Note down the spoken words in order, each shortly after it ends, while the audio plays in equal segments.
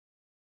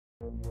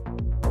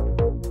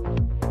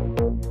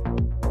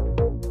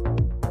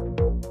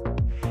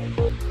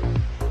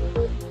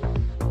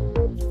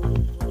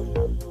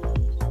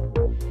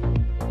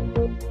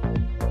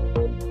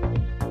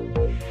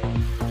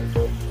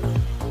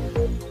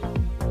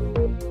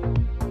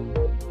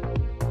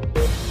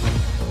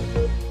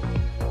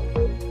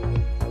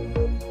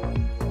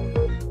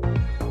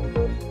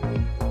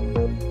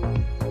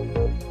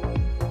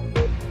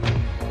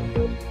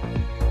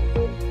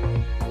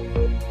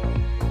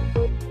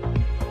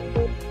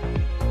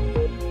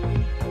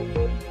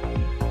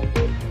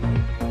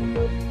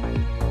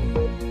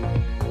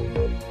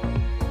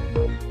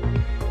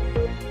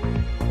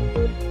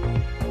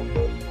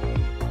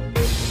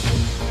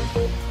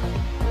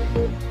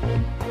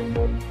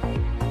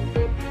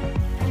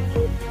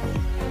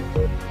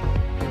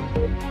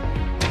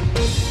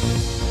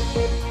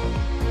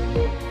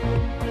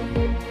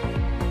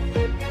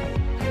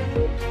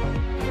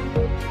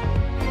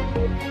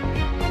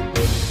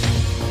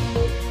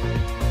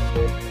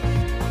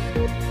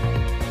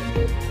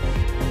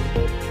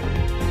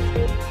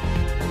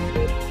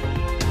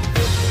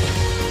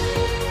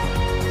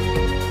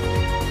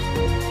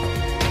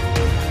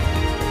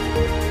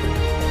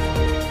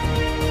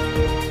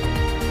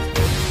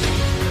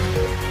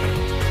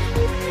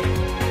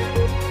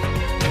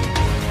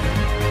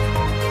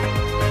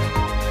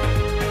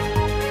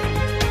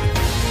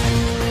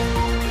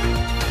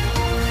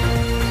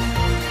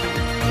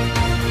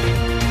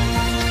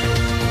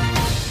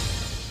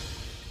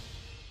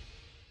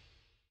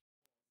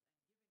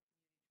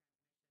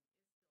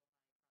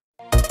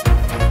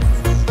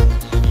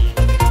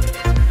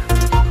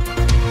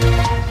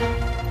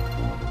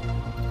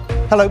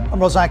Hello, I'm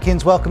Ros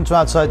Atkins. Welcome to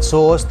Outside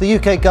Source. The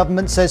UK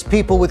government says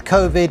people with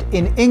COVID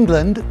in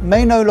England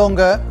may no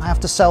longer have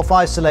to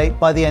self-isolate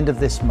by the end of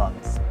this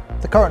month.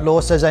 The current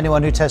law says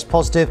anyone who tests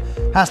positive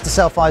has to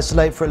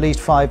self-isolate for at least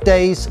 5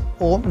 days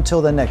or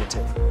until they're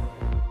negative.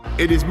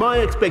 It is my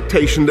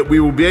expectation that we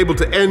will be able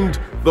to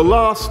end the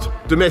last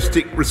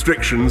domestic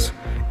restrictions,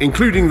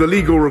 including the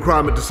legal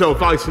requirement to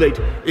self-isolate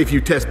if you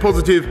test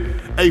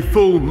positive, a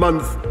full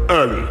month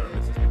early.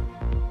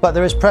 But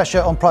there is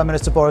pressure on Prime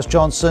Minister Boris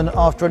Johnson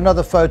after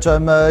another photo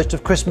emerged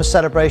of Christmas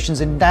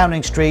celebrations in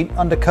Downing Street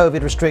under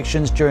COVID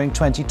restrictions during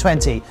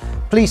 2020.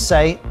 Police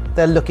say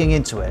they're looking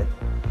into it.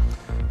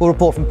 We'll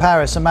report from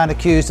Paris. A man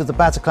accused of the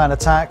Bataclan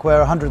attack, where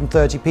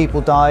 130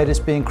 people died, is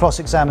being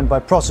cross-examined by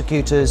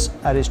prosecutors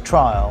at his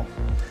trial.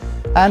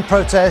 And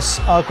protests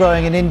are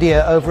growing in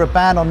India over a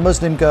ban on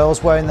Muslim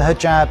girls wearing the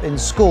hijab in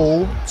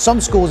school. Some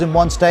schools in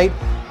one state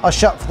are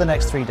shut for the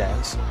next 3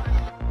 days.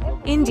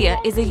 India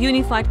is a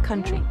unified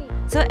country,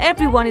 so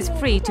everyone is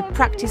free to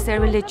practice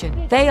their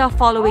religion. They are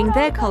following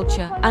their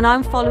culture and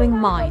I'm following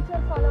mine.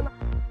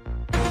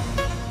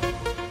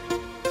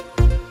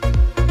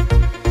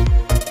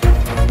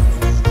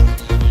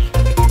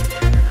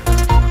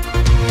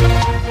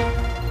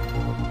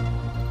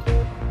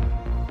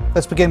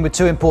 Let's begin with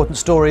two important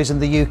stories in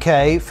the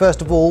UK.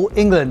 First of all,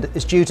 England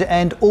is due to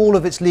end all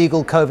of its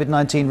legal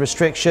COVID-19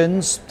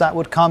 restrictions. That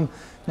would come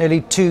nearly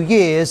 2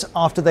 years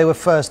after they were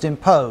first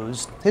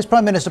imposed. Here's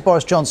Prime Minister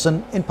Boris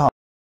Johnson in Parliament.